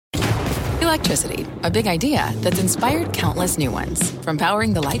Electricity, a big idea that's inspired countless new ones. From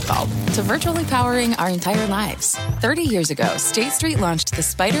powering the light bulb to virtually powering our entire lives. 30 years ago, State Street launched the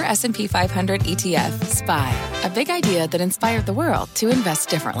SPDR S&P 500 ETF, SPY. A big idea that inspired the world to invest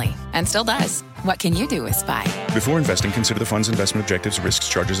differently. And still does. What can you do with SPY? Before investing, consider the fund's investment objectives, risks,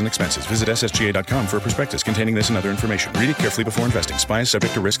 charges, and expenses. Visit ssga.com for a prospectus containing this and other information. Read it carefully before investing. SPY is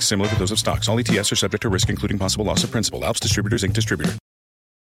subject to risks similar to those of stocks. All ETFs are subject to risk, including possible loss of principal. Alps Distributors, Inc. Distributor.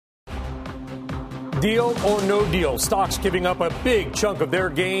 Deal or no deal, stocks giving up a big chunk of their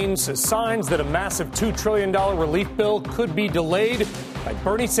gains as signs that a massive $2 trillion relief bill could be delayed by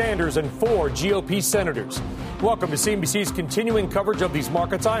Bernie Sanders and 4 GOP senators. Welcome to CNBC's continuing coverage of these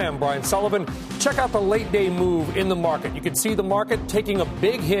markets. I am Brian Sullivan. Check out the late day move in the market. You can see the market taking a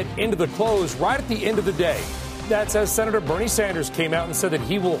big hit into the close right at the end of the day. That's as Senator Bernie Sanders came out and said that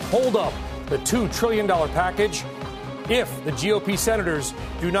he will hold up the $2 trillion package if the GOP senators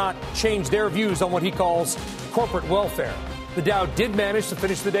do not change their views on what he calls corporate welfare. The Dow did manage to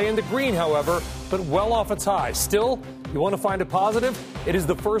finish the day in the green, however, but well off its high. Still, you want to find a positive? It is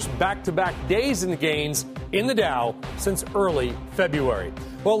the first back-to-back days in the gains in the Dow since early February.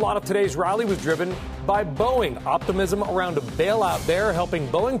 Well, a lot of today's rally was driven by Boeing. Optimism around a bailout there, helping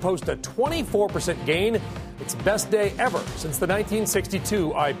Boeing post a 24% gain, its best day ever since the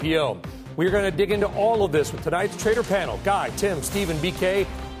 1962 IPO. We're going to dig into all of this with tonight's trader panel. Guy, Tim, Steve, and BK,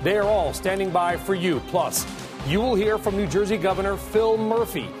 they are all standing by for you. Plus, you will hear from New Jersey Governor Phil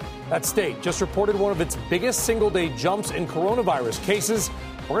Murphy. That state just reported one of its biggest single-day jumps in coronavirus cases.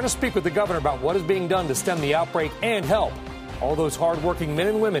 We're going to speak with the governor about what is being done to stem the outbreak and help all those hardworking men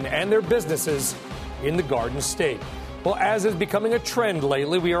and women and their businesses in the Garden State. Well, as is becoming a trend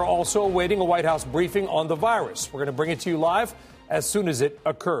lately, we are also awaiting a White House briefing on the virus. We're going to bring it to you live as soon as it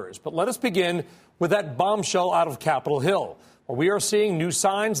occurs. But let us begin with that bombshell out of Capitol Hill, where we are seeing new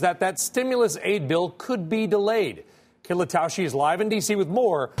signs that stimulus aid bill could be delayed. Kayla Tausche is live in D.C. with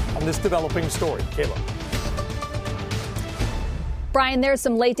more on this developing story. Kayla. Brian, there's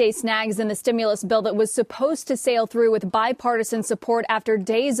some late-day snags in the stimulus bill that was supposed to sail through with bipartisan support after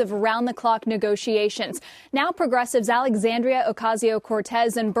days of round-the-clock negotiations. Now progressives Alexandria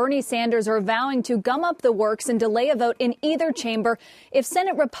Ocasio-Cortez and Bernie Sanders are vowing to gum up the works and delay a vote in either chamber if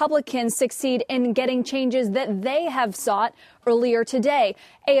Senate Republicans succeed in getting changes that they have sought earlier today.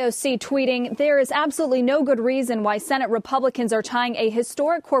 AOC tweeting, "There is absolutely no good reason why Senate Republicans are tying a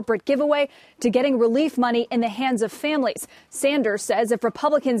historic corporate giveaway to getting relief money in the hands of families." Sanders says if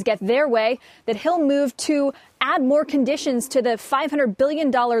Republicans get their way, that he'll move to add more conditions to the $500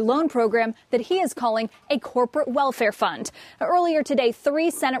 billion loan program that he is calling a corporate welfare fund. Earlier today, 3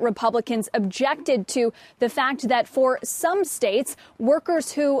 Senate Republicans objected to the fact that for some states,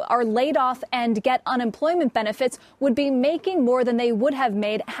 workers who are laid off and get unemployment benefits would be making more than they would have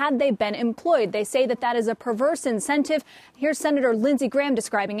made had they been employed. They say that is a perverse incentive. Here's Senator Lindsey Graham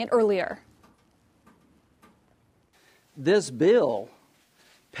describing it earlier. This bill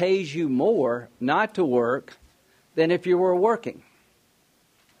pays you more not to work than if you were working.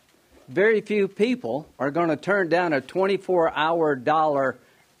 Very few people are going to turn down a 24-hour dollar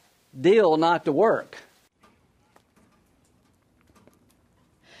deal not to work.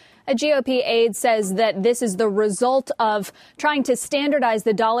 A GOP aide says that this is the result of trying to standardize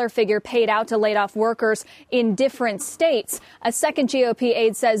the dollar figure paid out to laid-off workers in different states. A second GOP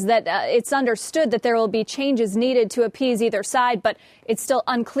aide says that it's understood that there will be changes needed to appease either side, but it's still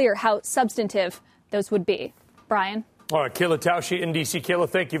unclear how substantive those would be. Brian? All right, Kayla Tausche in D.C. Kayla,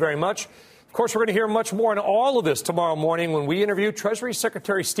 thank you very much. Of course, we're going to hear much more on all of this tomorrow morning when we interview Treasury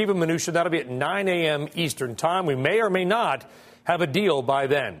Secretary Steven Mnuchin. That'll be at 9 a.m. Eastern Time. We may or may not have a deal by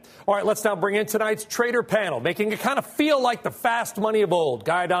then. All right, let's now bring in tonight's trader panel, making it kind of feel like the fast money of old.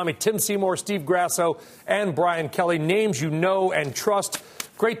 Guy Adami, Tim Seymour, Steve Grasso, and Brian Kelly, names you know and trust.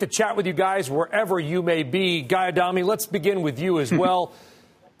 Great to chat with you guys wherever you may be. Guy Adami, let's begin with you as well.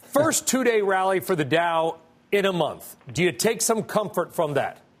 First 2-day rally for the Dow in a month. Do you take some comfort from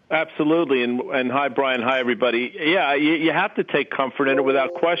that? Absolutely. And hi, Brian. Hi, everybody. Yeah, you have to take comfort in it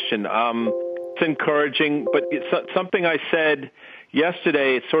without question. It's encouraging, but it's something I said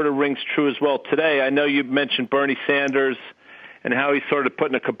yesterday, it sort of rings true as well today. I know you mentioned Bernie Sanders and how he's sort of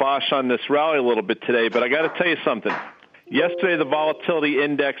putting a kibosh on this rally a little bit today, but I got to tell you something. Yesterday, the volatility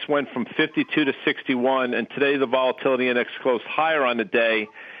index went from 52 to 61, and today the volatility index closed higher on the day.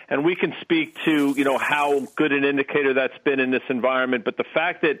 And we can speak to, how good an indicator that's been in this environment. But the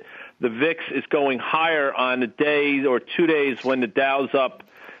fact that the VIX is going higher on a day or 2 days when the Dow's up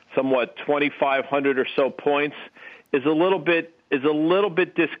somewhat 2,500 or so points is a little bit is a little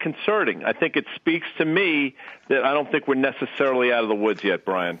bit disconcerting. I think it speaks to me that I don't think we're necessarily out of the woods yet,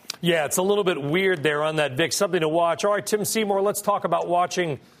 Brian. Yeah, it's a little bit weird there on that VIX. Something to watch. All right, Tim Seymour, let's talk about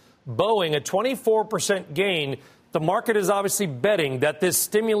watching Boeing, a 24% gain. The market is obviously betting that this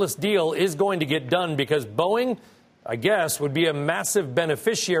stimulus deal is going to get done because Boeing, I guess, would be a massive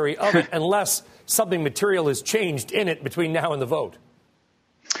beneficiary of it unless something material has changed in it between now and the vote.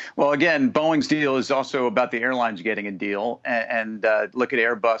 Well, again, Boeing's deal is also about the airlines getting a deal. And look at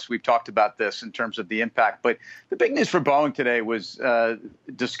Airbus. We've talked about this in terms of the impact. But the big news for Boeing today was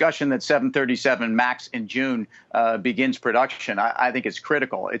discussion that 737 MAX in June begins production. I think it's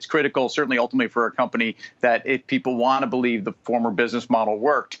critical. It's critical, certainly ultimately for a company that if people want to believe the former business model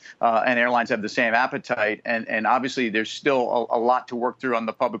worked and airlines have the same appetite. And obviously, there's still a lot to work through on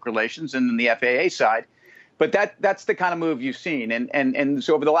the public relations and the FAA side. But that's the kind of move you've seen. And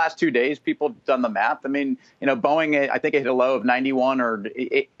so over the last 2 days, people have done the math. I mean, Boeing, I think it hit a low of $91 or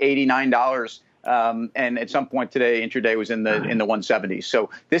 $89. And at some point today, intraday was in the 170s. So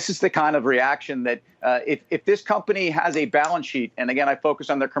this is the kind of reaction that if this company has a balance sheet, and again, I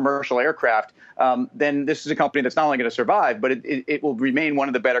focus on their commercial aircraft, then this is a company that's not only going to survive, but it will remain one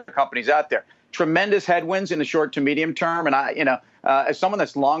of the better companies out there. Tremendous headwinds in the short to medium term. And as someone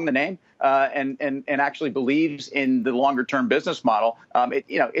that's long the name and actually believes in the longer term business model,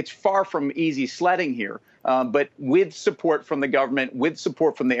 it's far from easy sledding here. But with support from the government, with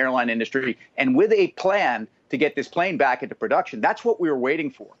support from the airline industry, and with a plan to get this plane back into production, that's what we were waiting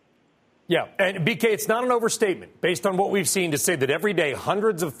for. Yeah, and BK, it's not an overstatement based on what we've seen to say that every day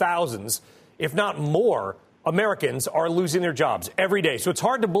hundreds of thousands, if not more, Americans are losing their jobs every day. So it's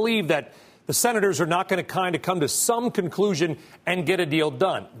hard to believe that the senators are not going to kind of come to some conclusion and get a deal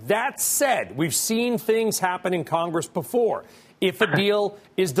done. That said, we've seen things happen in Congress before. If a deal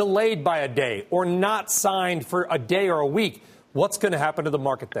is delayed by a day or not signed for a day or a week, what's going to happen to the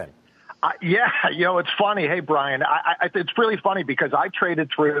market then? Yeah, it's funny. Hey, Brian, it's really funny because I've traded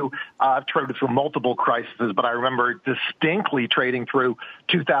through multiple crises, but I remember distinctly trading through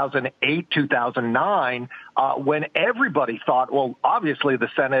 2008, 2009, when everybody thought, well, obviously the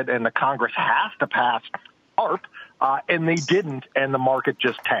Senate and the Congress has to pass ARP, and they didn't, and the market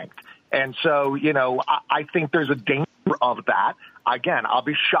just tanked. And so, I think there's a danger of that. Again, I'll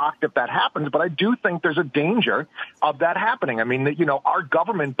be shocked if that happens, but I do think there's a danger of that happening. I mean, our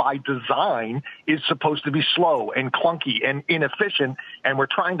government by design is supposed to be slow and clunky and inefficient, and we're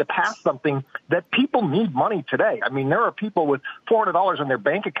trying to pass something that people need money today. I mean, there are people with $400 in their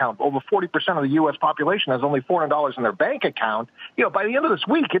bank account. Over 40% of the U.S. population has only $400 in their bank account. By the end of this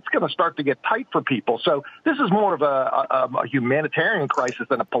week, it's going to start to get tight for people. So this is more of a humanitarian crisis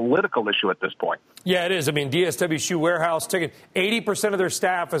than a political issue at this point. Yeah, it is. I mean, DSW Shoe Warehouse taking 80% of their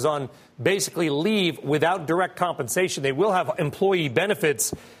staff is on basically leave without direct compensation. They will have employee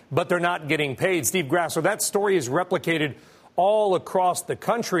benefits, but they're not getting paid. Steve Grasser, that story is replicated all across the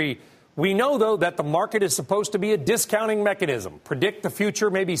country. We know, though, that the market is supposed to be a discounting mechanism, predict the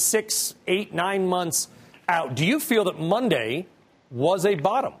future maybe 6, 8, 9 months out. Do you feel that Monday was a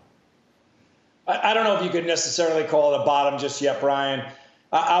bottom? I don't know if you could necessarily call it a bottom just yet, Brian.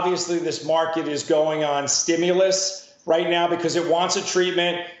 Obviously, this market is going on stimulus right now because it wants a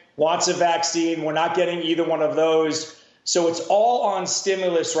treatment, wants a vaccine. We're not getting either one of those. So it's all on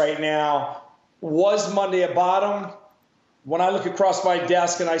stimulus right now. Was Monday a bottom? When I look across my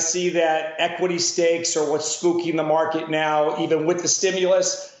desk and I see that equity stakes are what's spooking the market now, even with the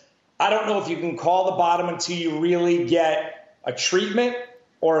stimulus, I don't know if you can call the bottom until you really get a treatment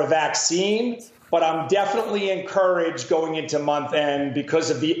or a vaccine. But I'm definitely encouraged going into month end because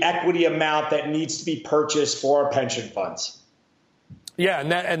of the equity amount that needs to be purchased for our pension funds. Yeah,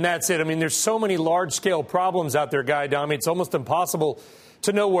 and that's it. I mean, there's so many large-scale problems out there, Guy Adami. It's almost impossible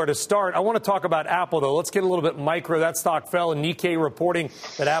to know where to start. I want to talk about Apple, though. Let's get a little bit micro. That stock fell, and Nikkei reporting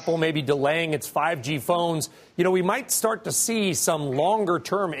that Apple may be delaying its 5G phones. We might start to see some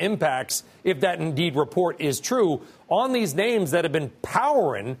longer-term impacts, if that indeed report is true, on these names that have been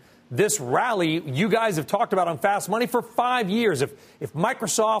powering this rally you guys have talked about on Fast Money for 5 years. If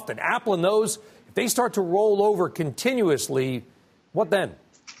Microsoft and Apple and those, if they start to roll over continuously, what then?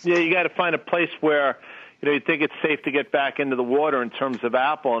 Yeah, you got to find a place where, you think it's safe to get back into the water in terms of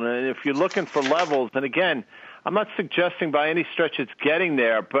Apple. And if you're looking for levels, and again, I'm not suggesting by any stretch it's getting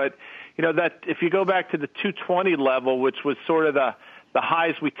there, but, that if you go back to the 220 level, which was sort of the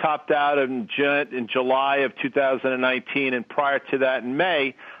highs we topped out in July of 2019 and prior to that in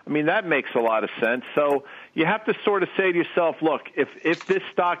May, I mean, that makes a lot of sense. So you have to sort of say to yourself, look, if this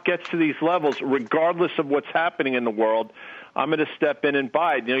stock gets to these levels, regardless of what's happening in the world, I'm going to step in and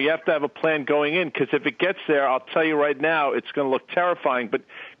buy it. You have to have a plan going in, because if it gets there, I'll tell you right now, it's going to look terrifying. But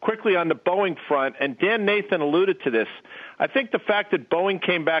quickly on the Boeing front, and Dan Nathan alluded to this, I think the fact that Boeing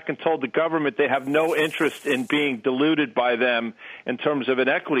came back and told the government they have no interest in being diluted by them in terms of an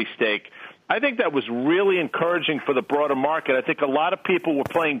equity stake, I think that was really encouraging for the broader market. I think a lot of people were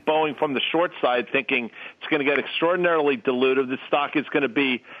playing Boeing from the short side, thinking it's going to get extraordinarily dilutive. The stock is going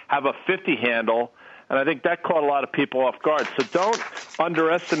to have a 50 handle. And I think that caught a lot of people off guard. So don't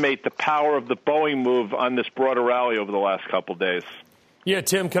underestimate the power of the Boeing move on this broader rally over the last couple of days. Yeah,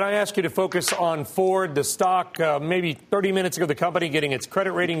 Tim, can I ask you to focus on Ford, the stock? Maybe 30 minutes ago, the company getting its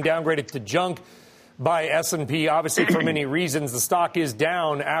credit rating downgraded to junk by S&P. Obviously, for many reasons, the stock is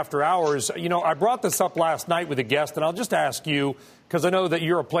down after hours. You know, I brought this up last night with a guest, and I'll just ask you, because I know that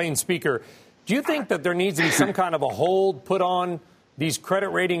you're a plain speaker. Do you think that there needs to be some kind of a hold put on these credit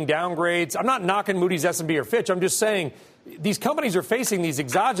rating downgrades? I'm not knocking Moody's, S&P, or Fitch. I'm just saying these companies are facing these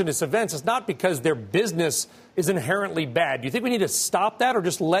exogenous events. It's not because their business is inherently bad. Do you think we need to stop that, or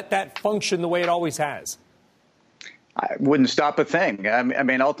just let that function the way it always has? I wouldn't stop a thing. I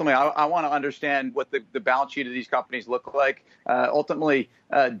mean, ultimately, I want to understand what the balance sheet of these companies look like. Ultimately,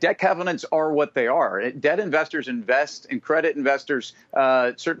 debt covenants are what they are. Debt investors invest, and credit investors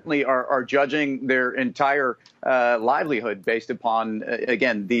certainly are judging their entire livelihood based upon,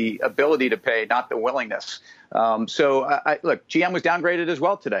 again, the ability to pay, not the willingness. Look, GM was downgraded as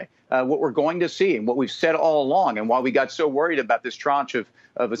well today. What we're going to see, and what we've said all along, and why we got so worried about this tranche of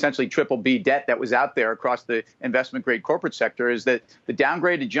essentially triple B debt that was out there across the investment grade corporate sector, is that the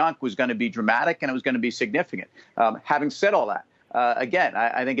downgraded junk was going to be dramatic and it was going to be significant. Having said all that, again,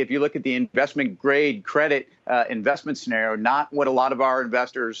 I think if you look at the investment grade credit investment scenario, not what a lot of our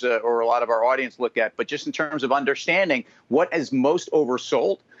investors or a lot of our audience look at, but just in terms of understanding what is most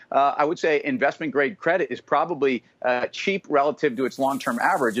oversold, I would say investment grade credit is probably cheap relative to its long-term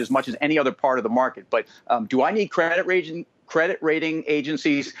average as much as any other part of the market. But do I need credit rating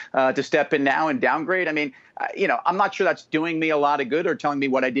agencies to step in now and downgrade? I mean, I'm not sure that's doing me a lot of good or telling me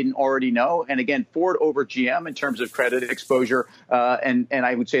what I didn't already know. And again, Ford over GM in terms of credit exposure, and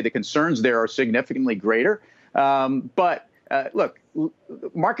I would say the concerns there are significantly greater. Look,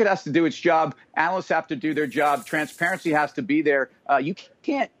 market has to do its job. Analysts have to do their job. Transparency has to be there. You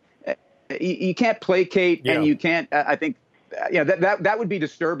can't placate, and you can't. I think. That would be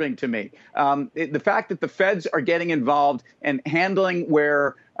disturbing to me. The fact that the feds are getting involved and handling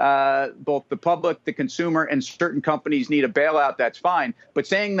where both the public, the consumer, and certain companies need a bailout, that's fine. But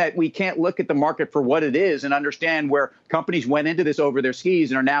saying that we can't look at the market for what it is and understand where companies went into this over their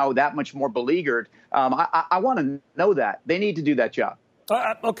skis and are now that much more beleaguered, I want to know that. They need to do that job.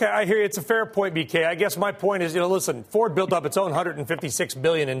 Okay, I hear you. It's a fair point, BK. I guess my point is, listen, Ford built up its own $156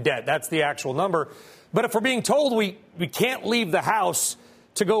 billion in debt. That's the actual number. But if we're being told we can't leave the house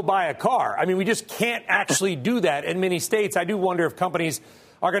to go buy a car, I mean, we just can't actually do that in many states. I do wonder if companies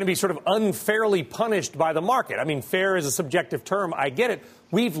are going to be sort of unfairly punished by the market. I mean, fair is a subjective term. I get it.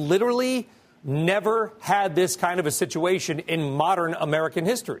 We've literally never had this kind of a situation in modern American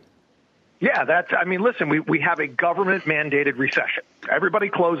history. Yeah, listen, we have a government-mandated recession. Everybody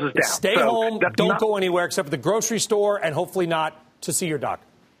closes down. Stay home, don't go anywhere except for the grocery store, and hopefully not to see your doctor.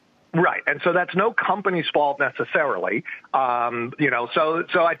 Right. And so that's no company's fault necessarily. So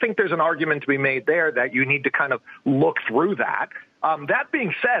I think there's an argument to be made there that you need to kind of look through that. That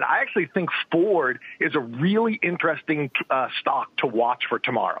being said, I actually think Ford is a really interesting stock to watch for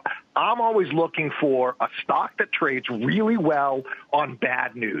tomorrow. I'm always looking for a stock that trades really well on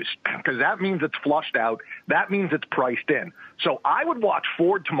bad news, because that means it's flushed out. That means it's priced in. So I would watch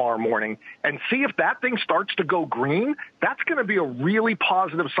Ford tomorrow morning and see if that thing starts to go green. That's going to be a really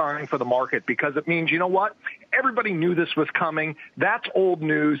positive sign for the market, because it means, you know what? Everybody knew this was coming. That's old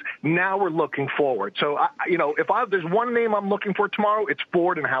news. Now we're looking forward. So, if there's one name I'm looking for tomorrow, it's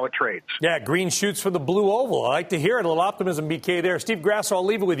Ford and how it trades. Yeah, green shoots for the blue oval. I like to hear it. A little optimism, BK, there. Steve Grasso, I'll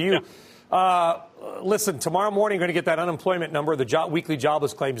leave it with you. Yeah. Listen, tomorrow morning, you're going to get that unemployment number, the weekly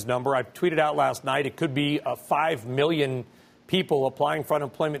jobless claims number. I tweeted out last night it could be 5 million people applying for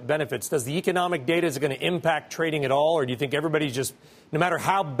unemployment benefits. Does the economic data, is it going to impact trading at all? Or do you think everybody's just, no matter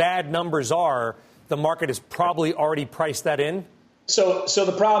how bad numbers are, the market has probably already priced that in? So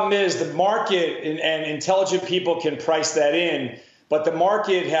the problem is the market and intelligent people can price that in, but the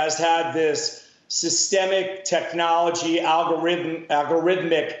market has had this systemic technology,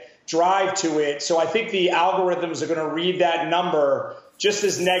 algorithmic drive to it. So I think the algorithms are going to read that number just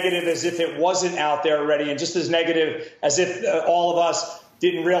as negative as if it wasn't out there already, and just as negative as if all of us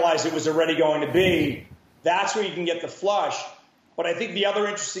didn't realize it was already going to be. That's where you can get the flush. But I think the other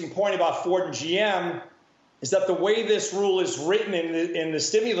interesting point about Ford and GM is that the way this rule is written in the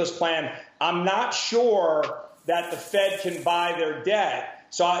stimulus plan, I'm not sure that the Fed can buy their debt.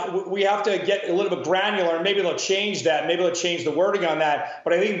 So we have to get a little bit granular, and maybe they'll change that. Maybe they'll change the wording on that.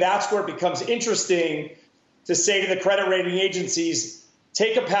 But I think that's where it becomes interesting to say to the credit rating agencies,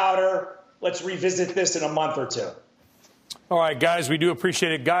 take a powder. Let's revisit this in a month or two. All right, guys, we do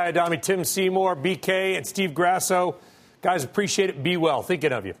appreciate it. Guy Adami, Tim Seymour, BK, and Steve Grasso. Guys, appreciate it. Be well.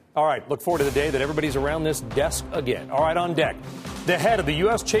 Thinking of you. All right, look forward to the day that everybody's around this desk again. All right, on deck. The head of the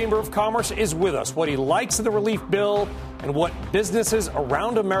U.S. Chamber of Commerce is with us. What he likes of the relief bill and what businesses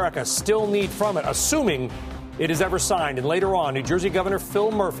around America still need from it, assuming it is ever signed. And later on, New Jersey Governor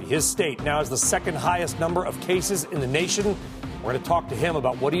Phil Murphy, his state now has the second highest number of cases in the nation. We're going to talk to him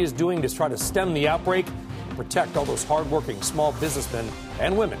about what he is doing to try to stem the outbreak and protect all those hardworking small businessmen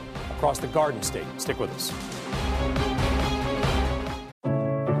and women across the Garden State. Stick with us.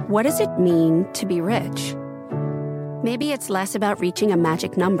 What does it mean to be rich? Maybe it's less about reaching a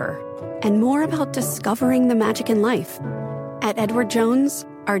magic number and more about discovering the magic in life. At Edward Jones,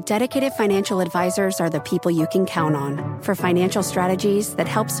 our dedicated financial advisors are the people you can count on for financial strategies that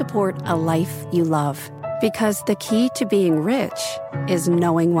help support a life you love. Because the key to being rich is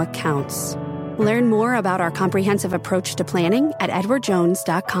knowing what counts. Learn more about our comprehensive approach to planning at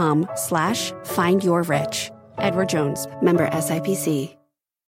edwardjones.com/findyourrich. Edward Jones, member SIPC.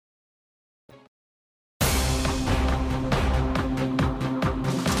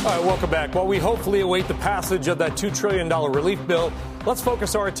 All right, welcome back. While we hopefully await the passage of that $2 trillion relief bill, let's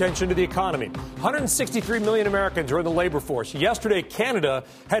focus our attention to the economy. 163 million Americans are in the labor force. Yesterday, Canada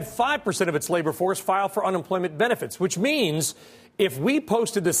had 5% of its labor force file for unemployment benefits, which means if we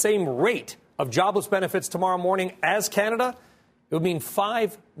posted the same rate of jobless benefits tomorrow morning as Canada, it would mean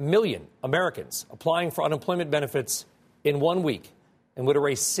 5 million Americans applying for unemployment benefits in 1 week and would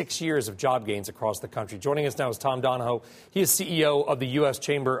erase 6 years of job gains across the country. Joining us now is Tom Donahoe. He is CEO of the U.S.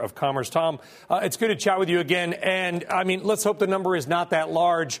 Chamber of Commerce. Tom, it's good to chat with you again. And, I mean, let's hope the number is not that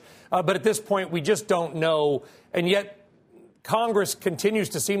large. But at this point, we just don't know. And yet Congress continues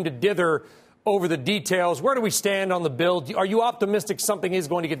to seem to dither over the details. Where do we stand on the bill? Are you optimistic something is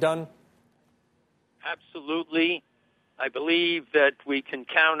going to get done? Absolutely. I believe that we can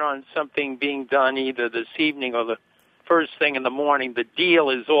count on something being done either this evening or the first thing in the morning. The deal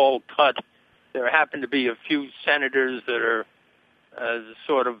is all cut. There happen to be a few senators that are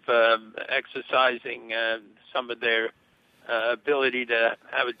sort of exercising some of their ability to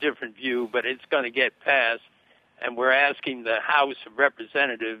have a different view, but it's going to get passed. And we're asking the House of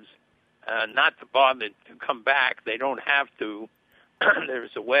Representatives not to bother to come back. They don't have to.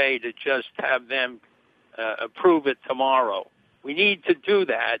 There's a way to just have them approve it tomorrow. We need to do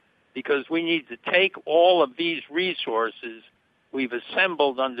that because we need to take all of these resources we've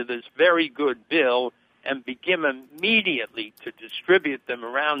assembled under this very good bill and begin immediately to distribute them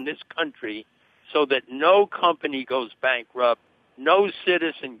around this country so that no company goes bankrupt, no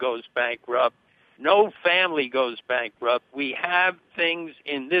citizen goes bankrupt, no family goes bankrupt. We have things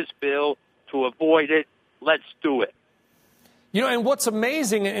in this bill to avoid it. Let's do it. You know, and what's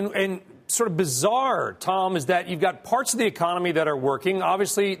amazing and sort of bizarre, Tom, is that you've got parts of the economy that are working.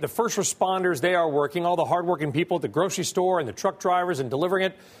 Obviously, the first responders, they are working. All the hardworking people at the grocery store and the truck drivers and delivering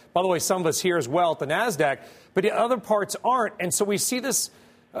it. By the way, some of us here as well at the NASDAQ. But the other parts aren't. And so we see this.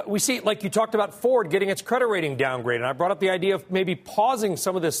 We see, like you talked about, Ford getting its credit rating downgraded. And I brought up the idea of maybe pausing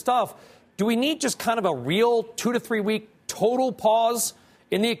some of this stuff. Do we need just kind of a real 2 to 3 week total pause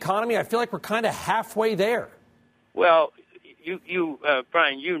in the economy? I feel like we're kind of halfway there. Well,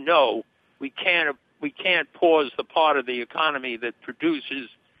 Brian, you know, we can't pause the part of the economy that produces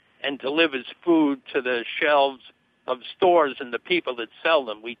and delivers food to the shelves of stores and the people that sell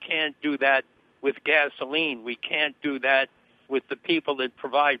them. We can't do that with gasoline. We can't do that with the people that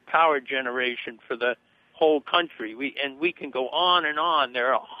provide power generation for the whole country. We can go on and on.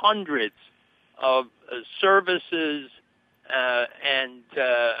 There are hundreds of services and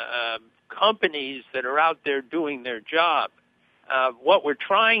companies that are out there doing their job. What we're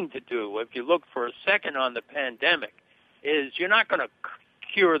trying to do, if you look for a second on the pandemic, is you're not going to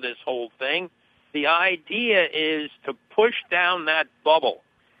cure this whole thing. The idea is to push down that bubble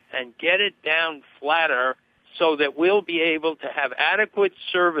and get it down flatter so that we'll be able to have adequate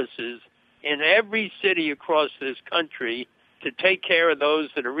services in every city across this country to take care of those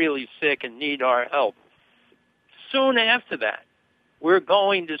that are really sick and need our help. Soon after that, we're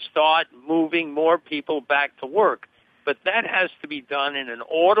going to start moving more people back to work. but that has to be done in an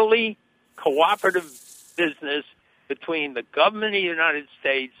orderly, cooperative business between the government of the United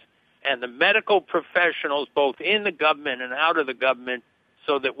States and the medical professionals, both in the government and out of the government,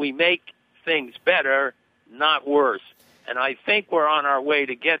 so that we make things better, not worse. And I think we're on our way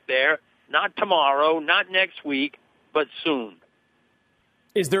to get there, not tomorrow, not next week, but soon.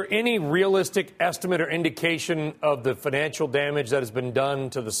 Is there any realistic estimate or indication of the financial damage that has been done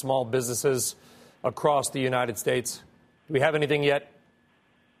to the small businesses across the United States? Do we have anything yet?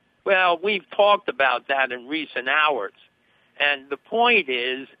 Well, we've talked about that in recent hours. And the point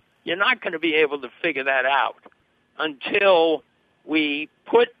is, you're not going to be able to figure that out until we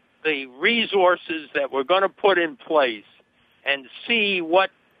put the resources that we're going to put in place and see what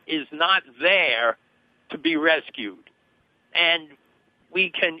is not there to be rescued. And we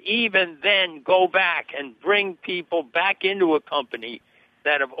can even then go back and bring people back into a company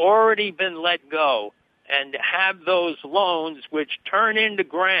that have already been let go and have those loans which turn into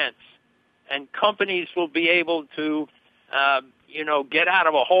grants, and companies will be able to, get out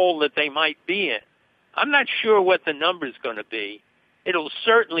of a hole that they might be in. I'm not sure what the number's going to be. It'll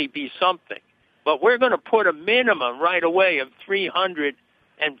certainly be something. But we're going to put a minimum right away of $350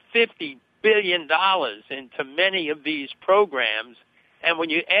 billion into many of these programs. And when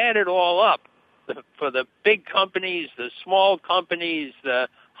you add it all up, for the big companies, the small companies, the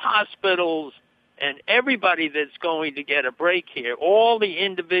hospitals, and everybody that's going to get a break here, all the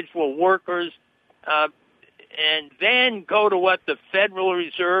individual workers, and then go to what the Federal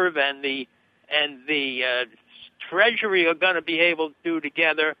Reserve and the Treasury are going to be able to do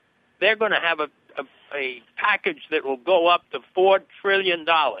together, they're going to have a package that will go up to $4 trillion.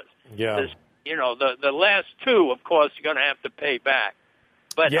 Yeah. The last two, of course, you're going to have to pay back.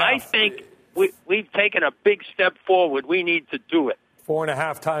 But yeah. I think we've taken a big step forward. We need to do it.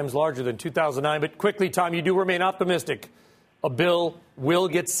 4.5 times larger than 2009. But quickly, Tom, you do remain optimistic. A bill will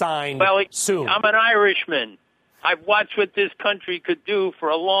get signed soon. I'm an Irishman. I've watched what this country could do for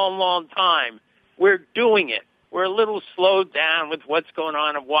a long, long time. We're doing it. We're a little slowed down with what's going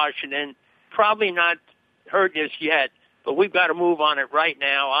on in Washington. Probably not heard this yet, but we've got to move on it right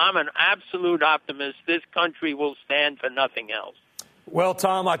now. I'm an absolute optimist. This country will stand for nothing else. Well,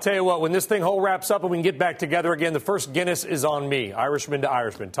 Tom, I tell you what, when this thing whole wraps up and we can get back together again, the first Guinness is on me. Irishman to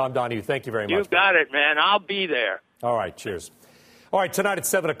Irishman. Tom Donahue, thank you very much. You got it, man. I'll be there. All right, cheers. All right, tonight at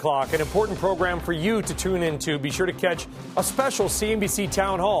 7 o'clock, an important program for you to tune into. Be sure to catch a special CNBC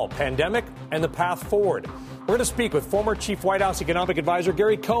Town Hall, Pandemic and the Path Forward. We're going to speak with former Chief White House Economic Advisor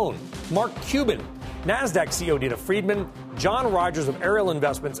Gary Cohn, Mark Cuban, NASDAQ CEO Dina Friedman, John Rogers of Ariel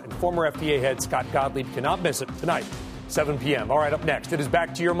Investments, and former FDA head Scott Gottlieb. Cannot miss it tonight, 7 p.m. All right, up next, it is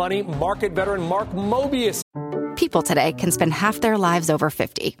Back to Your Money. Market veteran Mark Mobius. People today can spend half their lives over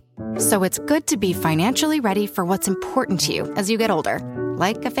 50. So it's good to be financially ready for what's important to you as you get older,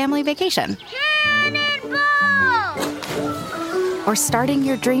 like a family vacation. Or starting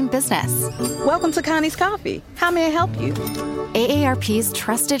your dream business. Welcome to Connie's Coffee. How may I help you? AARP's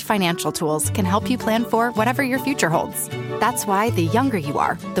trusted financial tools can help you plan for whatever your future holds. That's why the younger you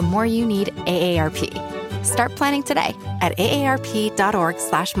are, the more you need AARP. Start planning today at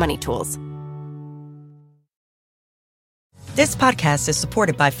aarp.org/moneytools. This podcast is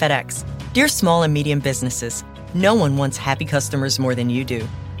supported by FedEx. Dear small and medium businesses, no one wants happy customers more than you do.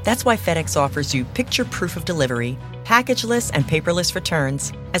 That's why FedEx offers you picture proof of delivery, packageless and paperless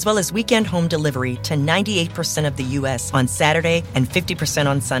returns, as well as weekend home delivery to 98% of the U.S. on Saturday and 50%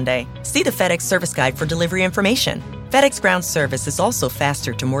 on Sunday. See the FedEx service guide for delivery information. FedEx Ground service is also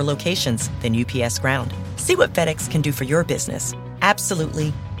faster to more locations than UPS Ground. See what FedEx can do for your business.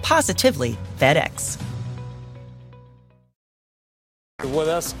 Absolutely, positively FedEx. With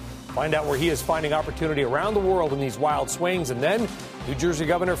us, find out where he is finding opportunity around the world in these wild swings. And then New Jersey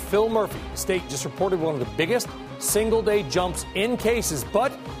Governor Phil Murphy. The state just reported one of the biggest single-day jumps in cases,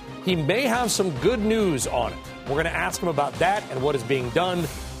 but he may have some good news on it. We're going to ask him about that and what is being done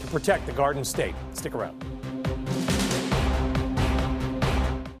to protect the Garden State. Stick around.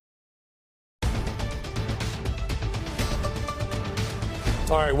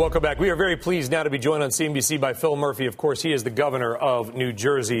 All right, welcome back. We are very pleased now to be joined on CNBC by Phil Murphy. Of course, he is the governor of New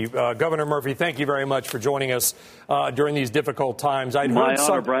Jersey. Governor Murphy, thank you very much for joining us during these difficult times. My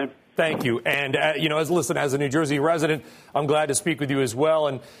honor, Brian. Thank you. And, as a New Jersey resident, I'm glad to speak with you as well.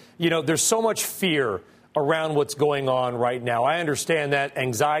 And, there's so much fear around what's going on right now. I understand that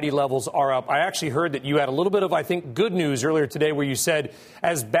anxiety levels are up. I actually heard that you had a little bit of, I think, good news earlier today where you said,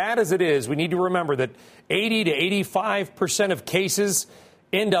 as bad as it is, we need to remember that 80 to 85% of cases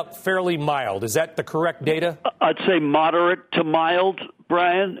end up fairly mild. Is that the correct data? I'd say moderate to mild,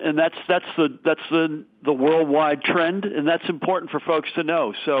 Brian, and that's the worldwide trend, and that's important for folks to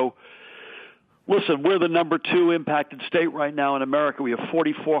know. So, listen, we're the number 2 impacted state right now in America. We have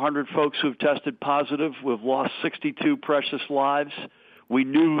 4,400 folks who've tested positive. We've lost 62 precious lives. We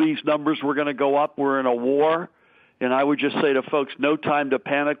knew these numbers were going to go up. We're in a war. And I would just say to folks, no time to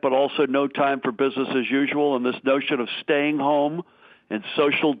panic, but also no time for business as usual. And this notion of staying home and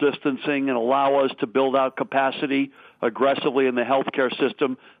social distancing and allow us to build out capacity aggressively in the healthcare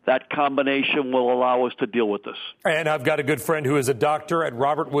system, that combination will allow us to deal with this. And I've got a good friend who is a doctor at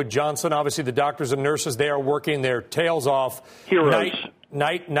Robert Wood Johnson. Obviously, the doctors and nurses, they are working their tails off. Heroes.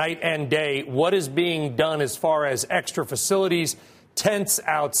 Night and day. What is being done as far as extra facilities, tents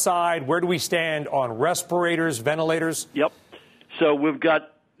outside? Where do we stand on respirators, ventilators? Yep. So we've got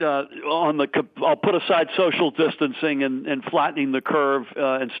I'll put aside social distancing and flattening the curve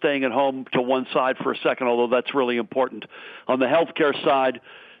and staying at home to one side for a second, although that's really important. On the healthcare side,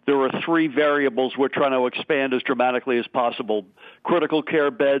 there are 3 variables we're trying to expand as dramatically as possible. Critical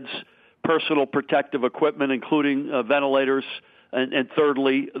care beds, personal protective equipment, including ventilators, and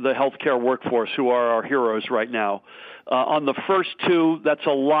thirdly, the healthcare workforce, who are our heroes right now. On the first 2, that's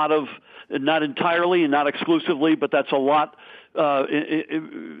a lot of, not entirely and not exclusively, but that's a lot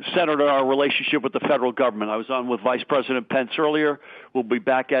centered on our relationship with the federal government. I was on with Vice President Pence earlier. We'll be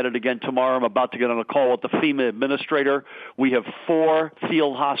back at it again tomorrow. I'm about to get on a call with the FEMA administrator. We have 4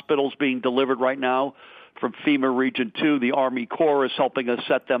 field hospitals being delivered right now from FEMA Region 2. The Army Corps is helping us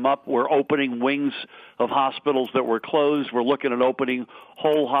set them up. We're opening wings of hospitals that were closed. We're looking at opening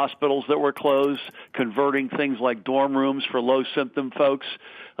whole hospitals that were closed, converting things like dorm rooms for low-symptom folks.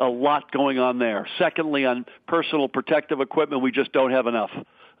 A lot going on there. Secondly, on personal protective equipment, we just don't have enough.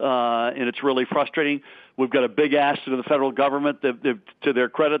 And it's really frustrating. We've got a big ask to the federal government. To their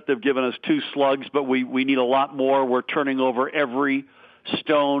credit, they've given us 2 slugs, but we need a lot more. We're turning over every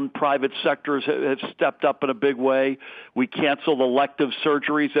stone. Private sectors have stepped up in a big way. We canceled elective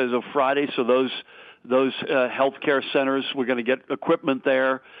surgeries as of Friday, so those healthcare centers, we're going to get equipment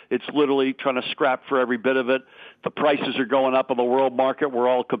there. It's literally trying to scrap for every bit of it. The prices are going up on the world market. We're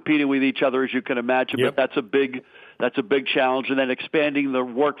all competing with each other, as you can imagine, but that's a big challenge. And then expanding the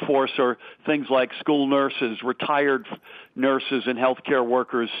workforce, or things like school nurses, retired nurses and healthcare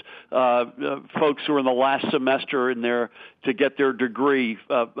workers, folks who are in the last semester to get their degree,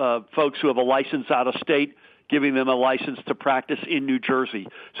 folks who have a license out of state, giving them a license to practice in New Jersey.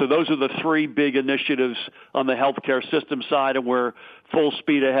 So those are the 3 big initiatives on the healthcare system side, and we're full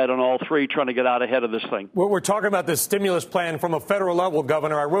speed ahead on all 3, trying to get out ahead of this thing. We're talking about this stimulus plan from a federal level,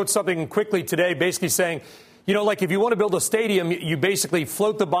 Governor. I wrote something quickly today basically saying, like if you want to build a stadium, you basically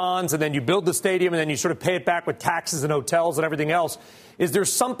float the bonds and then you build the stadium and then you sort of pay it back with taxes and hotels and everything else. Is there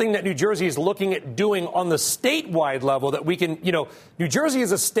something that New Jersey is looking at doing on the statewide level that we can, New Jersey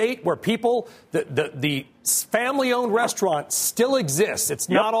is a state where people, the family-owned restaurant still exists. It's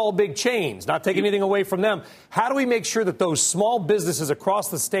not all big chains, not taking anything away from them. How do we make sure that those small businesses across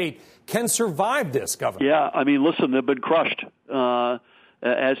the state can survive this, Governor? Yeah, I mean, listen, they've been crushed.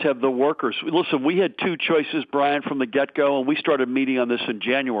 As have the workers. Listen, we had 2 choices, Brian, from the get-go, and we started meeting on this in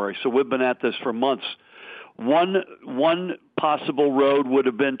January, so we've been at this for months. One possible road would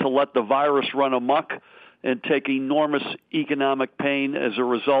have been to let the virus run amok and take enormous economic pain as a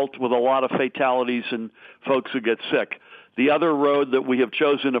result, with a lot of fatalities and folks who get sick. The other road that we have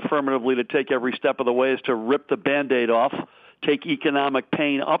chosen affirmatively to take every step of the way is to rip the Band-Aid off, take economic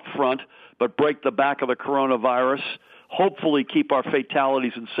pain up front, but break the back of the coronavirus, hopefully keep our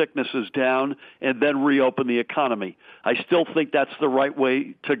fatalities and sicknesses down, and then reopen the economy. I still think that's the right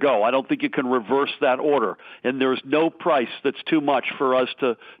way to go. I don't think you can reverse that order. And there's no price that's too much for us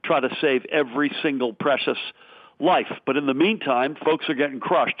to try to save every single precious life. But in the meantime, folks are getting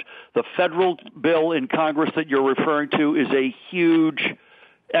crushed. The federal bill in Congress that you're referring to is a huge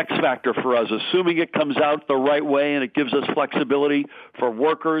X factor for us, assuming it comes out the right way and it gives us flexibility for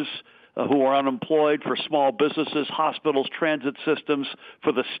workers who are unemployed, for small businesses, hospitals, transit systems,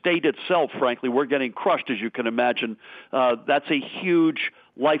 for the state itself. Frankly, we're getting crushed, as you can imagine. That's a huge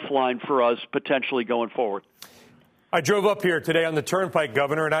lifeline for us potentially going forward. I drove up here today on the Turnpike,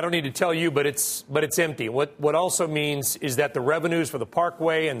 Governor, and I don't need to tell you, but it's empty. What also means is that the revenues for the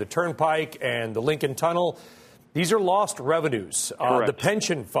Parkway and the Turnpike and the Lincoln Tunnel, these are lost revenues. The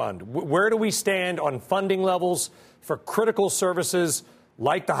pension fund, where do we stand on funding levels for critical services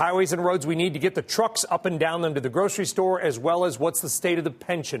like the highways and roads we need to get the trucks up and down them to the grocery store, as well as what's the state of the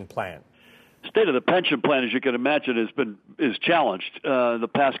pension plan? State of the pension plan, as you can imagine, is challenged. The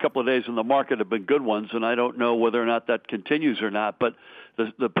past couple of days in the market have been good ones, and I don't know whether or not that continues or not. But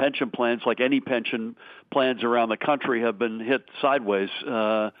the pension plans, like any pension plans around the country, have been hit sideways.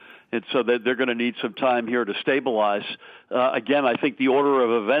 And so they're going to need some time here to stabilize. Again, I think the order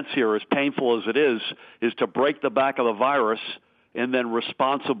of events here, as painful as it is to break the back of the virus and then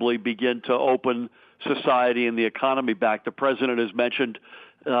responsibly begin to open society and the economy back. The president has mentioned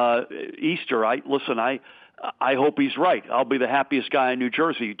Easter. I hope he's right. I'll be the happiest guy in New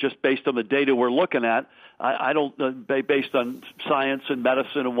Jersey, just based on the data we're looking at. I don't, based on science and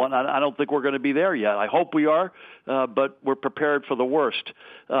medicine and whatnot, I don't think we're going to be there yet. I hope we are, but we're prepared for the worst.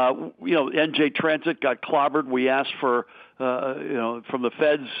 NJ Transit got clobbered. We asked for, from the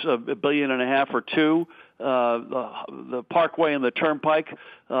feds, $1.5 billion or $2 billion. The Parkway and the Turnpike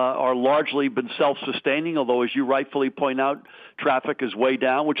are largely been self-sustaining, although, as you rightfully point out, traffic is way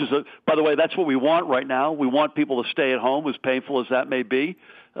down, which is, by the way, that's what we want right now. We want people to stay at home, as painful as that may be.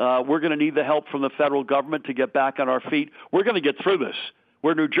 We're going to need the help from the federal government to get back on our feet. We're going to get through this.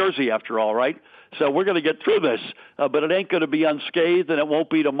 We're New Jersey, after all, right? So we're going to get through this, but it ain't going to be unscathed, and it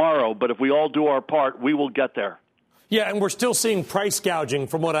won't be tomorrow. But if we all do our part, we will get there. Yeah, and we're still seeing price gouging,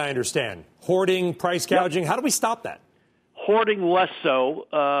 from what I understand. Hoarding, price gouging. Yep. How do we stop that? Hoarding less so,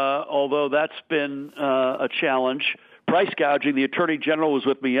 although that's been a challenge. Price gouging, the Attorney General was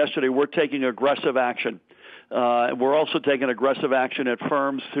with me yesterday. We're taking aggressive action. We're also taking aggressive action at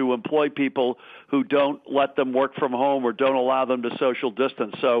firms to employ people who don't let them work from home or don't allow them to social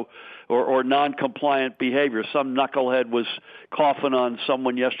distance, or non-compliant behavior. Some knucklehead was coughing on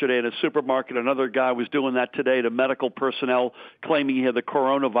someone yesterday in a supermarket. Another guy was doing that today to medical personnel, claiming he had the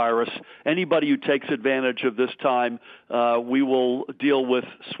coronavirus. Anybody who takes advantage of this time, we will deal with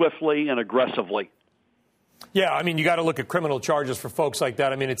swiftly and aggressively. Yeah, I mean, you got to look at criminal charges for folks like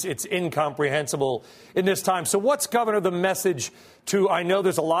that. I mean, it's incomprehensible in this time. So what's, Governor, the message to, I know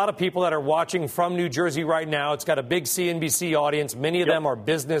there's a lot of people that are watching from New Jersey right now. It's got a big CNBC audience. Many of them are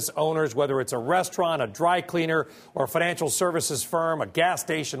business owners, whether it's a restaurant, a dry cleaner, or a financial services firm, a gas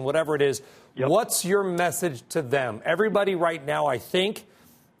station, whatever it is. What's your message to them? Everybody right now, I think,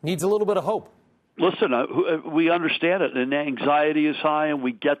 needs a little bit of hope. Listen, we understand it, and anxiety is high, and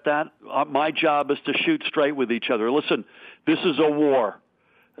we get that. My job is to shoot straight with each other. Listen, this is a war.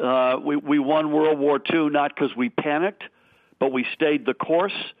 We won World War II not because we panicked, but we stayed the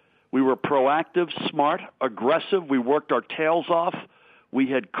course. We were proactive, smart, aggressive. We worked our tails off. We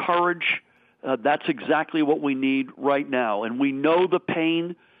had courage. That's exactly what we need right now. And we know the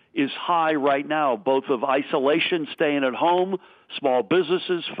pain is high right now, both of isolation, staying at home, small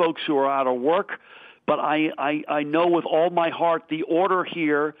businesses, folks who are out of work. But I know with all my heart the order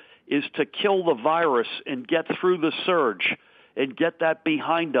here is to kill the virus and get through the surge and get that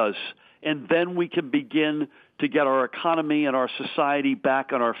behind us. And then we can begin to get our economy and our society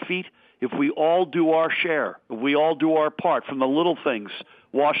back on our feet. If we all do our share, if we all do our part, from the little things,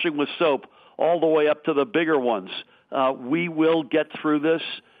 washing with soap, all the way up to the bigger ones, we will get through this.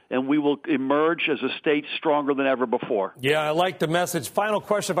 And we will emerge as a state stronger than ever before. Yeah, I like the message. Final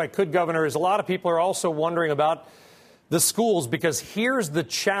question, if I could, Governor, is a lot of people are also wondering about the schools, because here's the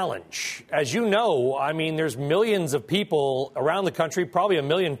challenge. As you know, I mean, there's millions of people around the country, probably 1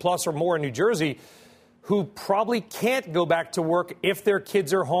 million plus or more in New Jersey, who probably can't go back to work if their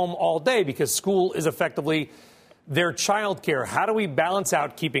kids are home all day because school is effectively their child care. How do we balance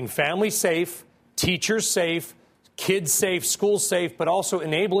out keeping families safe, teachers safe, kids safe, schools safe, but also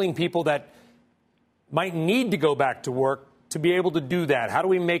enabling people that might need to go back to work to be able to do that? How do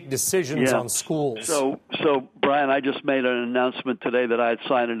we make decisions on schools? So, Brian, I just made an announcement today that I had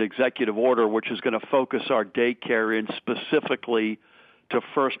signed an executive order which is going to focus our daycare in specifically to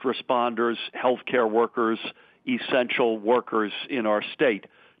first responders, healthcare workers, essential workers in our state,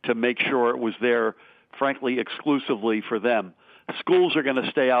 to make sure it was there, frankly, exclusively for them. Schools are going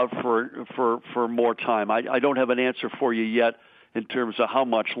to stay out for more time. I don't have an answer for you yet in terms of how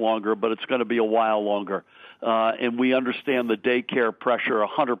much longer, but it's going to be a while longer. And we understand the daycare pressure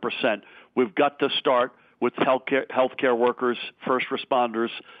 100%. We've got to start with healthcare workers, first responders,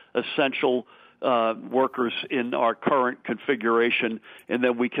 essential workers in our current configuration, and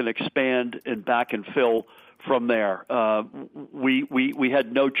then we can expand and back and fill from there. We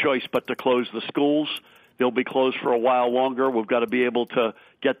had no choice but to close the schools. They'll be closed for a while longer. We've got to be able to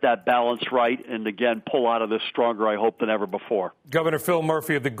get that balance right and, again, pull out of this stronger, I hope, than ever before. Governor Phil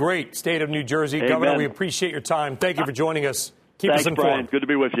Murphy of the great state of New Jersey. Amen. Governor, we appreciate your time. Thank you for joining us. Keep us informed. Brian. Good to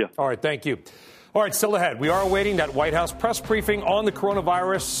be with you. All right, thank you. All right, still ahead. We are awaiting that White House press briefing on the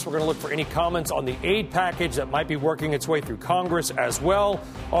coronavirus. We're going to look for any comments on the aid package that might be working its way through Congress as well.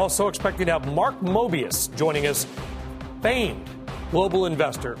 Also expecting to have Mark Mobius joining us, famed global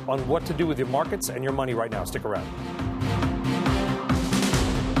investor, on what to do with your markets and your money right now. Stick around.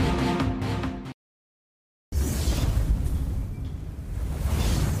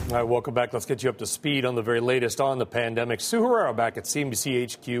 All right, welcome back. Let's get you up to speed on the very latest on the pandemic. Sue Herrera back at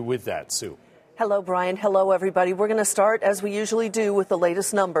CNBC HQ with that. Sue. Hello, Brian. Hello, everybody. We're going to start, as we usually do, with the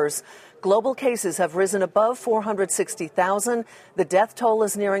latest numbers. Global cases have risen above 460,000. The death toll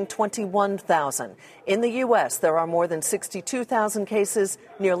is nearing 21,000. In the U.S., there are more than 62,000 cases,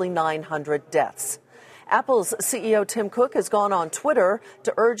 nearly 900 deaths. Apple's CEO Tim Cook has gone on Twitter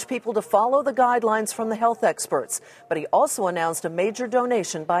to urge people to follow the guidelines from the health experts, but he also announced a major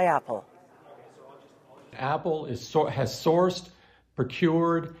donation by Apple. Apple has sourced,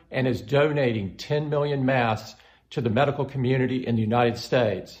 procured, and is donating 10 million masks to the medical community in the United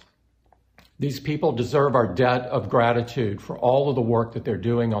States. These people deserve our debt of gratitude for all of the work that they're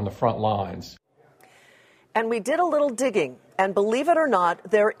doing on the front lines. And we did a little digging, and believe it or not,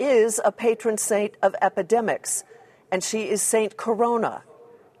 there is a patron saint of epidemics, and she is Saint Corona.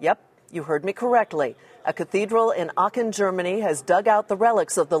 Yep, you heard me correctly. A cathedral in Aachen, Germany has dug out the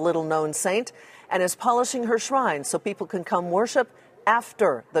relics of the little-known saint and is polishing her shrine so people can come worship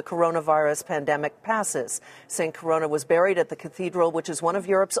after the coronavirus pandemic passes. Saint Corona was buried at the cathedral, which is one of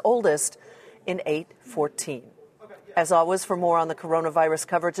Europe's oldest, in 814. As always, for more on the coronavirus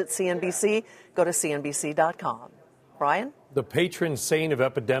coverage at CNBC, go to CNBC.com. Brian? The patron saint of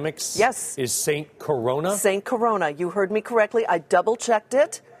epidemics yes. is Saint Corona? Saint Corona. You heard me correctly. I double-checked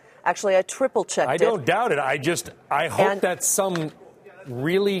it. Actually, I triple-checked it. I don't doubt it. I hope that's some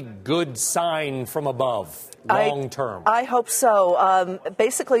really good sign from above, long term. I hope so.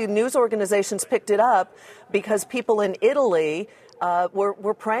 Basically, news organizations picked it up because people in Italy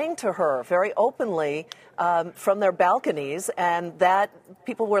were praying to her very openly from their balconies, and that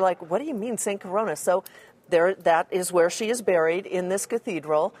people were like, what do you mean, St. Corona? So that is where she is buried, in this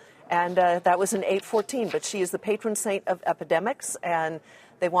cathedral, and that was in 814. But she is the patron saint of epidemics, and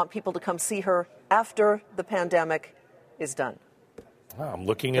they want people to come see her after the pandemic is done. Wow, I'm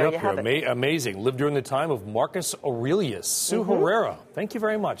looking it up here. Amazing. Lived during the time of Marcus Aurelius. Sue Herrera. Thank you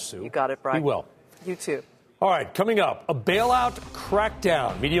very much, Sue. You got it, Brian. Be well. You too. All right, coming up, a bailout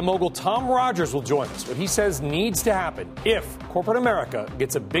crackdown. Media mogul Tom Rogers will join us. What he says needs to happen if corporate America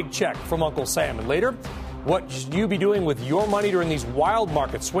gets a big check from Uncle Sam. And later, what should you be doing with your money during these wild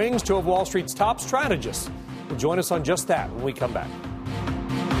market swings? Two of Wall Street's top strategists will join us on just that when we come back.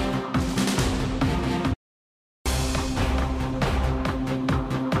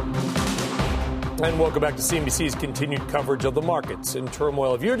 And welcome back to CNBC's continued coverage of the markets in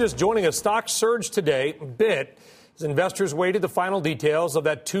turmoil. If you're just joining us, stocks surged today a bit as investors waited the final details of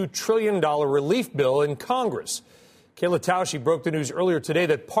that $2 trillion relief bill in Congress. Kayla Tausche broke the news earlier today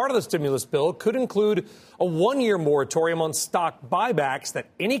that part of the stimulus bill could include a one-year moratorium on stock buybacks that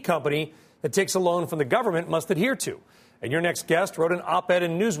any company that takes a loan from the government must adhere to. And your next guest wrote an op-ed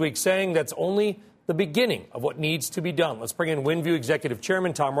in Newsweek saying that's only the beginning of what needs to be done. Let's bring in WinView Executive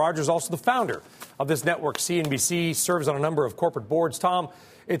Chairman Tom Rogers, also the founder of this network, CNBC, serves on a number of corporate boards. Tom,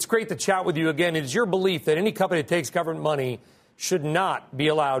 it's great to chat with you again. It is your belief that any company that takes government money should not be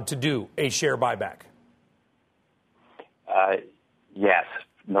allowed to do a share buyback? Yes,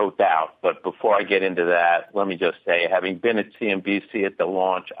 no doubt. But before I get into that, let me just say, having been at CNBC at the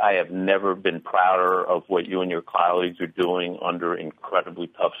launch, I have never been prouder of what you and your colleagues are doing under incredibly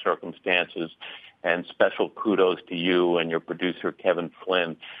tough circumstances. And special kudos to you and your producer, Kevin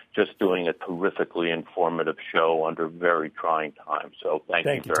Flynn, just doing a terrifically informative show under very trying times. So thank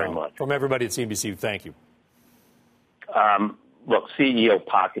you very much. From everybody at CNBC, thank you. Look, CEO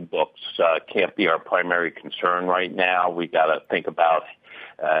pocketbooks can't be our primary concern right now. We got to think about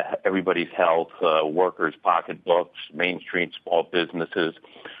everybody's health, workers' pocketbooks, Main Street small businesses.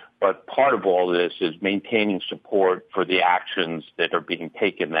 But part of all this is maintaining support for the actions that are being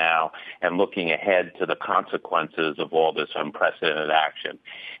taken now and looking ahead to the consequences of all this unprecedented action.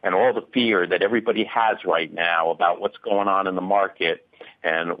 And all the fear that everybody has right now about what's going on in the market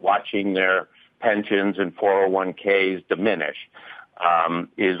and watching their pensions and 401ks diminish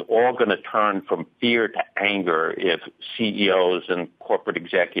is all going to turn from fear to anger if CEOs and corporate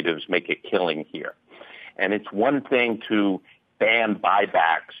executives make a killing here. And it's one thing to ban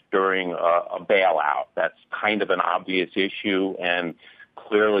buybacks during a bailout. That's kind of an obvious issue and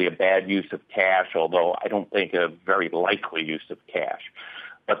clearly a bad use of cash, although I don't think a very likely use of cash.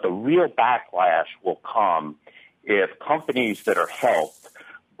 But the real backlash will come if companies that are helped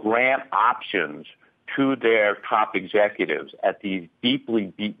grant options to their top executives at these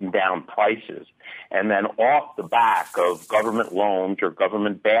deeply beaten down prices, and then off the back of government loans or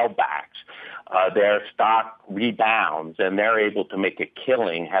government bailbacks, their stock rebounds and they're able to make a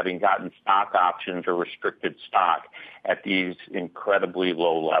killing having gotten stock options or restricted stock at these incredibly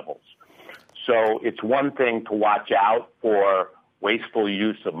low levels. So it's one thing to watch out for wasteful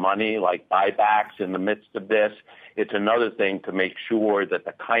use of money like buybacks in the midst of this. It's another thing to make sure that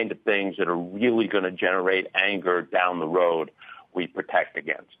the kind of things that are really going to generate anger down the road we protect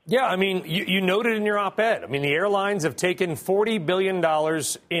against. Yeah, I mean, you noted in your op-ed, I mean, the airlines have taken $40 billion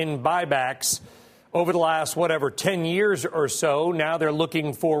in buybacks over the last, 10 years or so. Now they're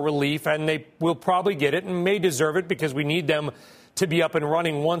looking for relief, and they will probably get it and may deserve it because we need them to be up and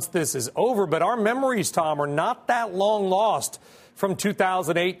running once this is over. But our memories, Tom, are not that long lost from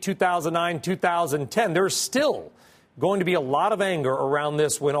 2008, 2009, 2010. There's still going to be a lot of anger around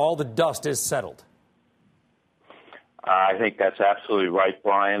this when all the dust is settled. I think that's absolutely right,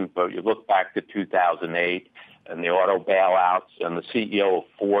 Brian. But you look back to 2008 and the auto bailouts, and the CEO of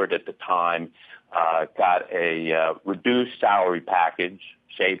Ford at the time got a reduced salary package,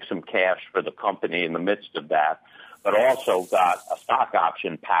 saved some cash for the company in the midst of that, but also got a stock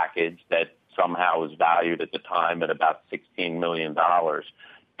option package that somehow was valued at the time at about $16 million.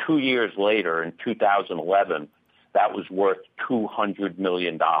 2 years later, in 2011, that was worth $200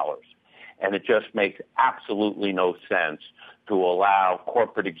 million. And it just makes absolutely no sense to allow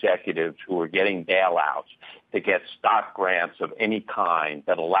corporate executives who are getting bailouts to get stock grants of any kind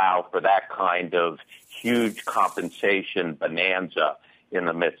that allow for that kind of huge compensation bonanza in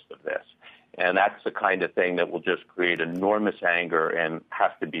the midst of this. And that's the kind of thing that will just create enormous anger and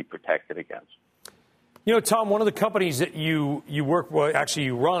has to be protected against. You know, Tom, one of the companies that you work with, actually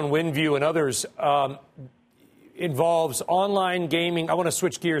you run, WinView and others, involves online gaming. I want to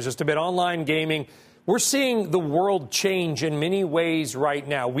switch gears just a bit. Online gaming. We're seeing the world change in many ways right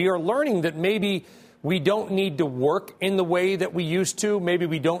now. We are learning that maybe we don't need to work in the way that we used to. Maybe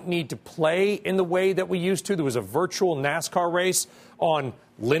we don't need to play in the way that we used to. There was a virtual NASCAR race on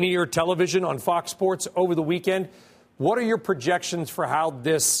linear television on Fox Sports over the weekend. What are your projections for how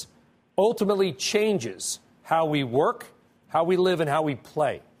this ultimately changes how we work, how we live, and how we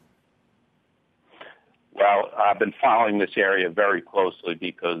play? Well, I've been following this area very closely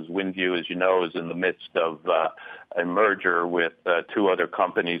because WinView, as you know, is in the midst of a merger with two other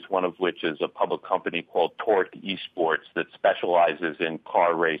companies, one of which is a public company called Torque Esports that specializes in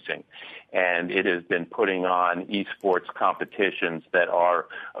car racing. And it has been putting on esports competitions that are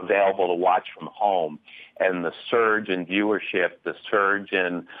available to watch from home. And the surge in viewership, the surge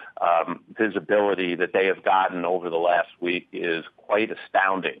in visibility that they have gotten over the last week is quite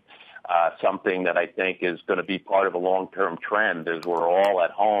astounding. Something that I think is going to be part of a long-term trend as we're all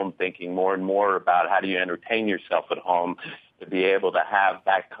at home thinking more and more about how do you entertain yourself at home to be able to have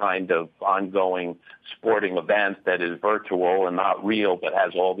that kind of ongoing sporting event that is virtual and not real but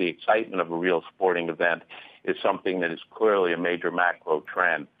has all the excitement of a real sporting event is something that is clearly a major macro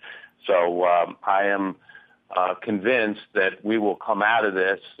trend. So I am convinced that we will come out of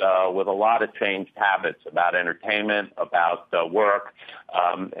this with a lot of changed habits about entertainment, about work,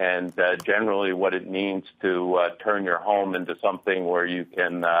 and generally what it means to turn your home into something where you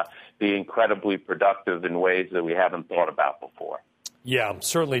can be incredibly productive in ways that we haven't thought about before. Yeah,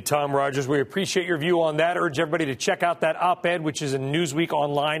 certainly, Tom Rogers. We appreciate your view on that. Urge everybody to check out that op-ed, which is in Newsweek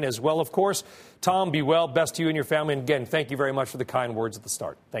online as well, of course. Tom, be well. Best to you and your family. And again, thank you very much for the kind words at the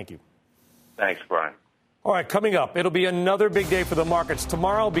start. Thank you. Thanks, Brian. All right, coming up, it'll be another big day for the markets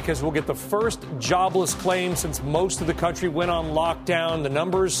tomorrow because we'll get the first jobless claim since most of the country went on lockdown. The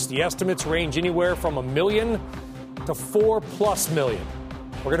numbers, the estimates range anywhere from 1 million to 4+ million.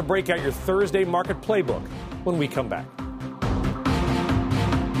 We're going to break out your Thursday market playbook when we come back.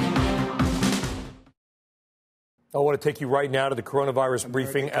 I want to take you right now to the coronavirus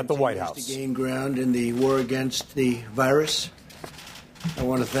briefing at the White House. To gain ground in the war against the virus. I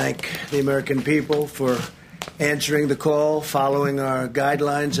want to thank the American people for answering the call, following our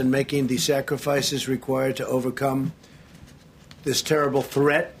guidelines, and making the sacrifices required to overcome this terrible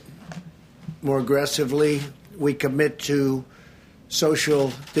threat. More aggressively, we commit to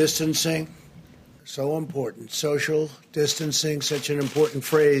social distancing. So important. Social distancing, such an important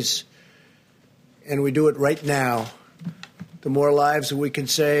phrase. And we do it right now. The more lives that we can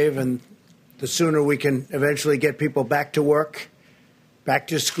save and the sooner we can eventually get people back to work, back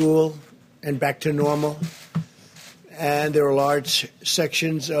to school, and back to normal. And there are large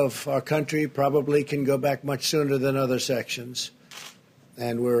sections of our country probably can go back much sooner than other sections.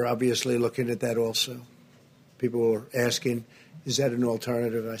 And we're obviously looking at that also. People are asking, is that an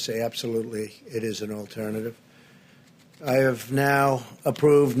alternative? I say absolutely it is an alternative. I have now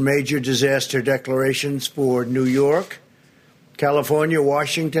approved major disaster declarations for New York, California,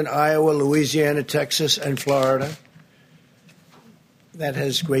 Washington, Iowa, Louisiana, Texas, and Florida. That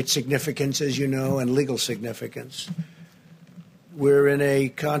has great significance, as you know, and legal significance. We're in a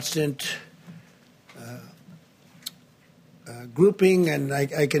constant grouping, and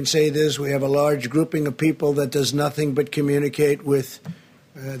I can say this, we have a large grouping of people that does nothing but communicate with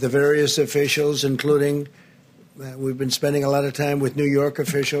the various officials, including we've been spending a lot of time with New York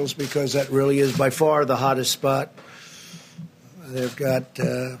officials because that really is by far the hottest spot. They've got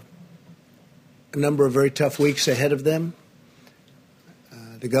a number of very tough weeks ahead of them.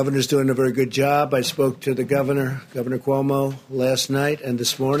 The governor's doing a very good job. I spoke to the Governor Cuomo, last night and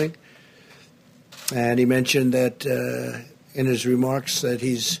this morning, and he mentioned that in his remarks that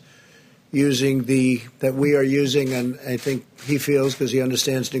he's using that we are using, and I think he feels because he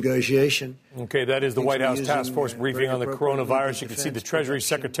understands negotiation. Okay, that is the White House task force briefing on the coronavirus. You can see the Treasury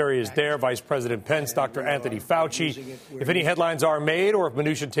Secretary is there, Vice President Pence, Dr. Anthony Fauci. If any headlines are made or if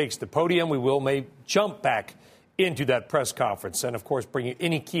Mnuchin takes the podium, we may jump back into that press conference and, of course, bring you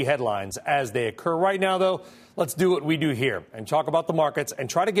any key headlines as they occur. Right now, though, let's do what we do here and talk about the markets and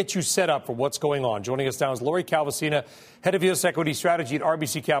try to get you set up for what's going on. Joining us now is Lori Calvasina, head of U.S. equity strategy at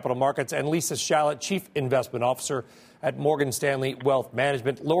RBC Capital Markets, and Lisa Shallett, chief investment officer at Morgan Stanley Wealth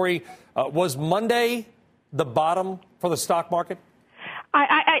Management. Lori, was Monday the bottom for the stock market?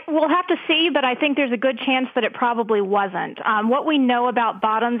 We'll have to see, but I think there's a good chance that it probably wasn't. What we know about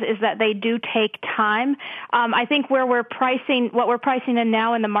bottoms is that they do take time. I think what we're pricing in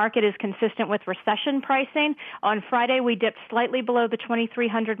now in the market is consistent with recession pricing. On Friday, we dipped slightly below the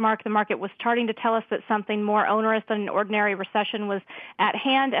 2,300 mark. The market was starting to tell us that something more onerous than an ordinary recession was at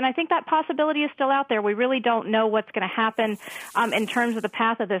hand, and I think that possibility is still out there. We really don't know what's going to happen in terms of the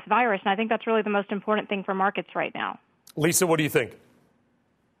path of this virus, and I think that's really the most important thing for markets right now. Lisa, what do you think?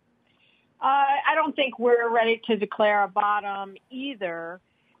 I don't think we're ready to declare a bottom either.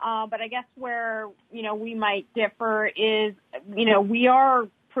 But I guess where, we might differ is, we are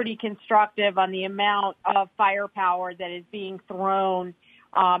pretty constructive on the amount of firepower that is being thrown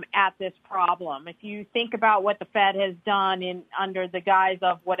at this problem. If you think about what the Fed has done under the guise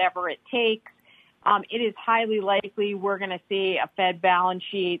of whatever it takes, it is highly likely we're going to see a Fed balance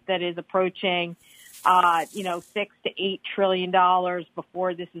sheet that is approaching $6 to $8 trillion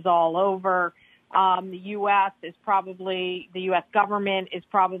before this is all over. The U.S. government is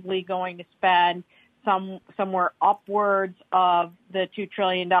probably going to spend somewhere upwards of the $2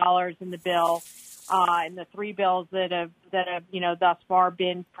 trillion in the bill, and the three bills that have thus far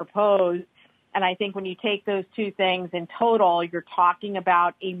been proposed. And I think when you take those two things in total, you're talking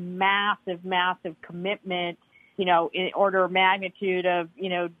about a massive, massive commitment, in order of magnitude of,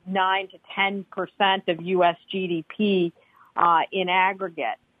 9 to 10% of U.S. GDP in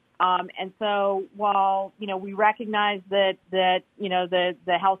aggregate. And so while, we recognize that the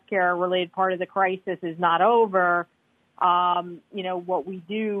healthcare related part of the crisis is not over, what we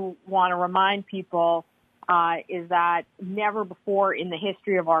do want to remind people is that never before in the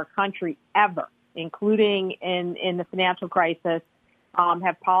history of our country ever, including in the financial crisis,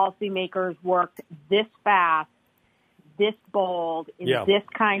 have policymakers worked this fast, this bold, in this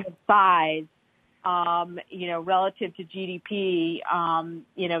kind of size, relative to GDP,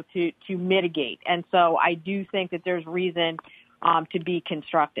 to mitigate. And so I do think that there's reason to be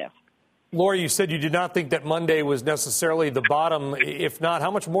constructive. Lori, you said you did not think that Monday was necessarily the bottom. If not, how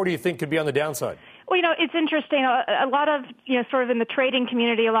much more do you think could be on the downside? Well, it's interesting. A lot of, sort of in the trading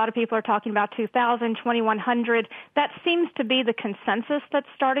community, a lot of people are talking about 2,000, 2,100. That seems to be the consensus that's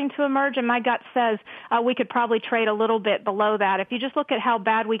starting to emerge, and my gut says we could probably trade a little bit below that. If you just look at how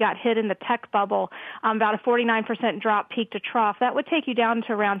bad we got hit in the tech bubble, about a 49% drop peak to trough, that would take you down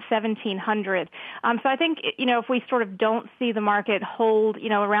to around 1,700. So I think, if we sort of don't see the market hold,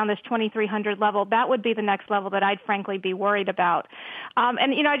 around this 2,300 level, that would be the next level that I'd frankly be worried about.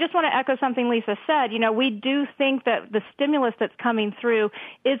 And, I just want to echo something Lisa said. We do think that the stimulus that's coming through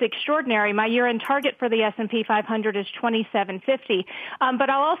is extraordinary. My year-end target for the S&P 500 is 2,750. But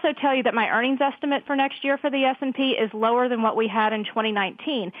I'll also tell you that my earnings estimate for next year for the S&P is lower than what we had in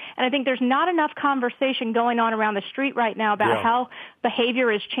 2019. And I think there's not enough conversation going on around the street right now about how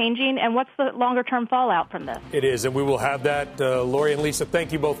behavior is changing and what's the longer-term fallout from this. It is, and we will have that. Lori and Lisa,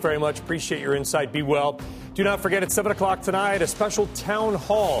 thank you both very much. Appreciate your insight. Be well. Do not forget at 7 o'clock tonight, a special town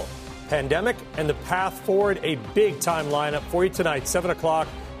hall. Pandemic and the path forward, a big-time lineup for you tonight, 7 o'clock.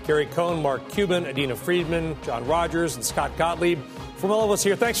 Gary Cohn, Mark Cuban, Adina Friedman, John Rogers, and Scott Gottlieb. From all of us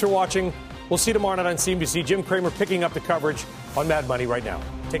here, thanks for watching. We'll see you tomorrow night on CNBC. Jim Cramer picking up the coverage on Mad Money right now.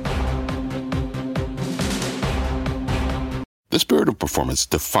 Take care. The spirit of performance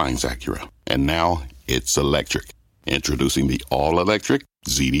defines Acura, and now it's electric. Introducing the all-electric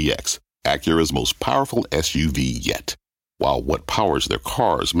ZDX, Acura's most powerful SUV yet. While what powers their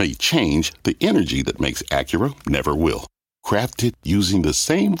cars may change, the energy that makes Acura never will. Crafted using the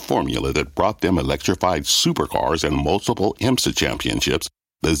same formula that brought them electrified supercars and multiple IMSA championships,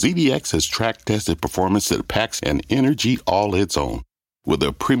 the ZDX has track-tested performance that packs an energy all its own. With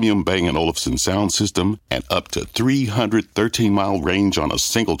a premium Bang & Olufsen sound system and up to 313-mile range on a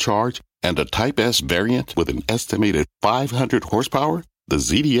single charge, and a Type S variant with an estimated 500 horsepower, the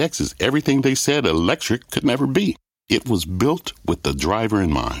ZDX is everything they said electric could never be. It was built with the driver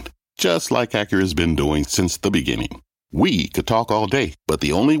in mind, just like Acura's been doing since the beginning. We could talk all day, but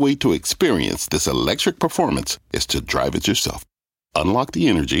the only way to experience this electric performance is to drive it yourself. Unlock the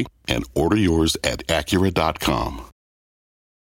energy and order yours at Acura.com.